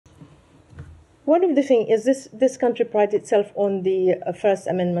One of the things is this country prides itself on the First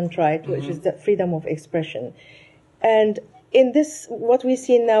Amendment right, which is the freedom of expression. And in this, what we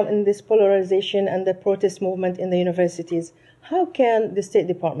see now in this polarization and the protest movement in the universities, how can the State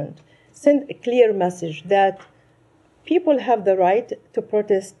Department send a clear message that people have the right to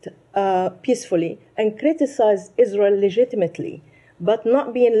protest peacefully and criticize Israel legitimately, but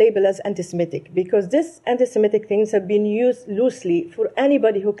not being labeled as anti-Semitic? Because these anti-Semitic things have been used loosely for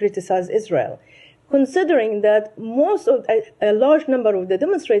anybody who criticizes Israel, considering that a large number of the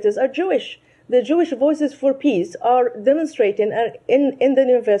demonstrators are Jewish. The Jewish Voices for Peace are demonstrating in the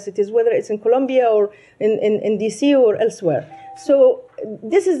universities, whether it's in Columbia or in DC or elsewhere. So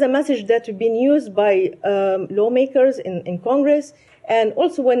this is the message that's been used by lawmakers in Congress, and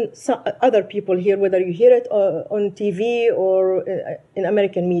also when other people hear, whether you hear it on TV or in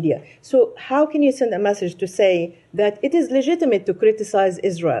American media. So how can you send a message to say that it is legitimate to criticize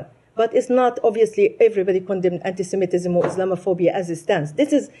Israel, but it's not obviously everybody condemned anti-Semitism or Islamophobia as it stands?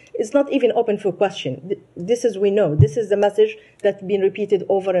 It's not even open for question. This is, we know, this is the message that's been repeated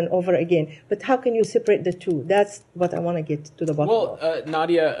over and over again. But how can you separate the two? That's what I want to get to the bottom of. Well,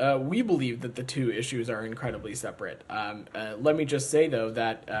 Nadia, we believe that the two issues are incredibly separate. Let me just say, though,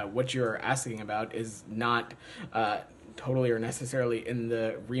 that what you're asking about is not totally or necessarily in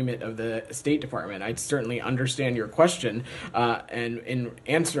the remit of the State Department. I certainly understand your question, and in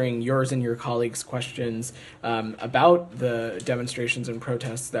answering yours and your colleagues' questions about the demonstrations and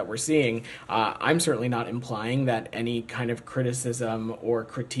protests that we're seeing, I'm certainly not implying that any kind of criticism or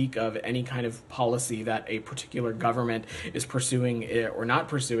critique of any kind of policy that a particular government is pursuing or not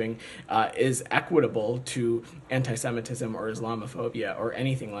pursuing is equitable to anti-Semitism or Islamophobia or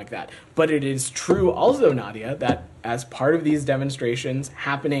anything like that. But it is true also, Nadia, that as part of these demonstrations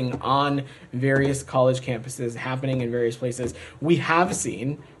happening on various college campuses, happening in various places, we have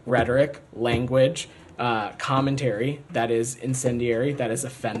seen rhetoric, language, commentary that is incendiary, that is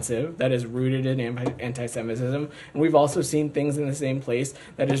offensive, that is rooted in anti-Semitism. And we've also seen things in the same place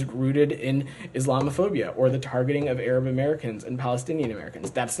that is rooted in Islamophobia or the targeting of Arab Americans and Palestinian Americans.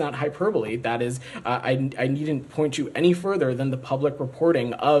 That's not hyperbole. That is, I needn't point you any further than the public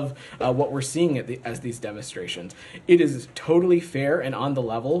reporting of what we're seeing as these demonstrations. It is totally fair and on the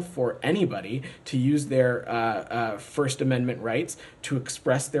level for anybody to use their First Amendment rights to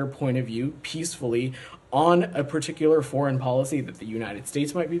express their point of view peacefully on a particular foreign policy that the United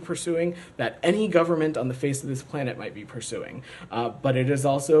States might be pursuing, that any government on the face of this planet might be pursuing. But it is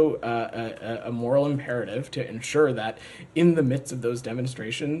also a moral imperative to ensure that in the midst of those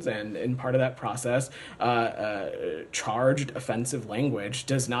demonstrations and in part of that process, charged offensive language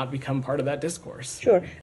does not become part of that discourse. Sure.